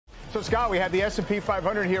So, Scott, we have the S&P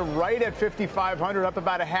 500 here right at 5,500, up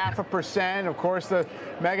about 0.5%. Of course, the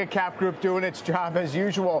mega cap group doing its job as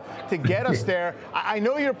usual to get us there. I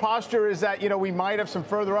know your posture is that, we might have some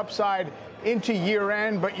further upside into year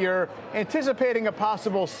end, but you're anticipating a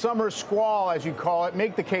possible summer squall, as you call it.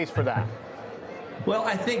 Make the case for that. Well,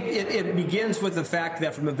 I think it begins with the fact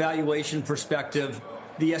that from a valuation perspective,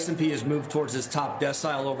 the S&P has moved towards its top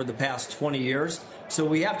decile over the past 20 years. So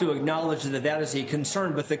we have to acknowledge that that is a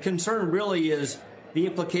concern. But the concern really is the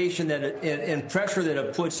implication that and pressure that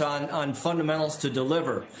it puts on fundamentals to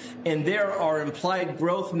deliver. And there are implied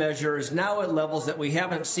growth measures now at levels that we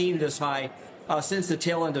haven't seen this high since the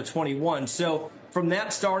tail end of 21. So from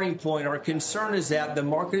that starting point, our concern is that the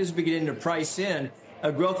market is beginning to price in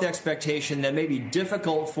a growth expectation that may be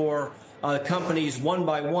difficult for companies one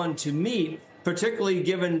by one to meet, particularly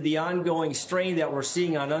given the ongoing strain that we're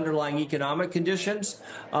seeing on underlying economic conditions.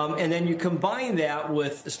 And then you combine that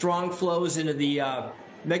with strong flows into the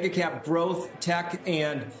mega cap growth, tech,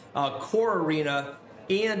 and core arena,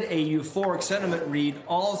 and a euphoric sentiment read,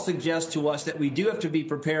 all suggest to us that we do have to be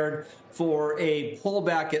prepared for a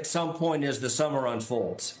pullback at some point as the summer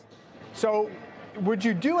unfolds. So would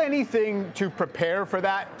you do anything to prepare for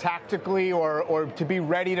that tactically or to be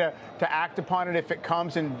ready to act upon it if it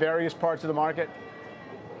comes in various parts of the market?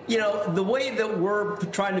 The way that we're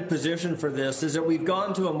trying to position for this is that we've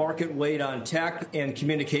gone to a market weight on tech and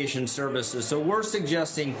communication services. So we're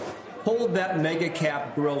suggesting hold that mega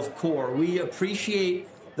cap growth core. We appreciate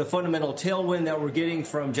the fundamental tailwind that we're getting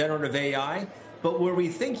from generative AI. But where we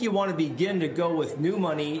think you want to begin to go with new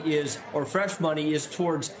money or fresh money is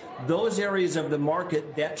towards those areas of the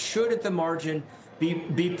market that should at the margin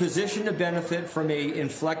be positioned to benefit from a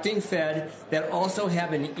inflecting Fed that also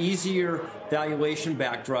have an easier valuation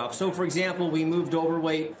backdrop. So, for example, we moved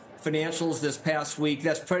overweight financials this past week.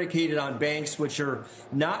 That's predicated on banks, which are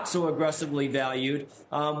not so aggressively valued.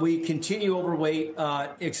 We continue overweight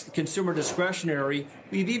consumer discretionary.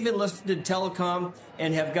 We've even listed telecom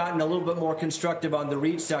and have gotten a little bit more constructive on the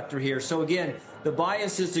REIT sector here. So again, the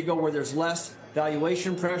bias is to go where there's less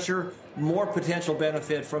valuation pressure, more potential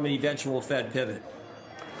benefit from an eventual Fed pivot.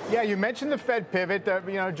 Yeah, you mentioned the Fed pivot.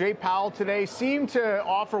 Jay Powell today seemed to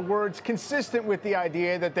offer words consistent with the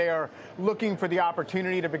idea that they are looking for the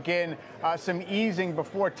opportunity to begin some easing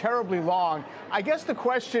before terribly long. I guess the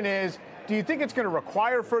question is, do you think it's going to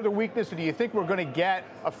require further weakness, or do you think we're going to get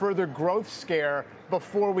a further growth scare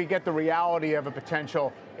before we get the reality of a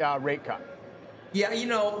potential rate cut? Yeah,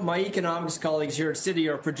 my economics colleagues here at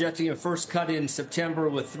Citi are projecting a first cut in September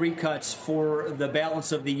with 3 cuts for the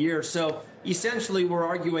balance of the year. So essentially, we're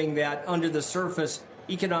arguing that under the surface,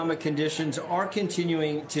 economic conditions are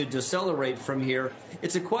continuing to decelerate from here.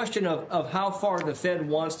 It's a question of how far the Fed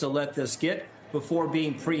wants to let this get before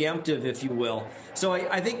being preemptive, if you will. So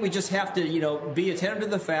I think we just have to, be attentive to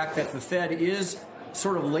the fact that the Fed is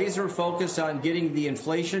sort of laser focused on getting the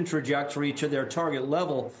inflation trajectory to their target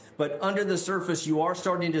level. But under the surface, you are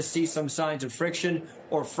starting to see some signs of friction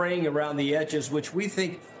or fraying around the edges, which we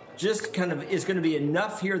think just kind of is going to be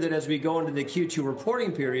enough here that as we go into the Q2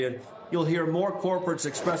 reporting period, you'll hear more corporates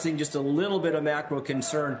expressing just a little bit of macro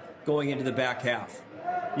concern going into the back half.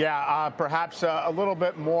 Yeah, perhaps a little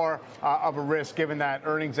bit more of a risk given that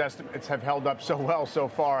earnings estimates have held up so well so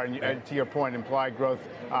far and to your point, implied growth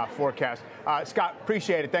forecast. Scott,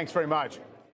 appreciate it. Thanks very much.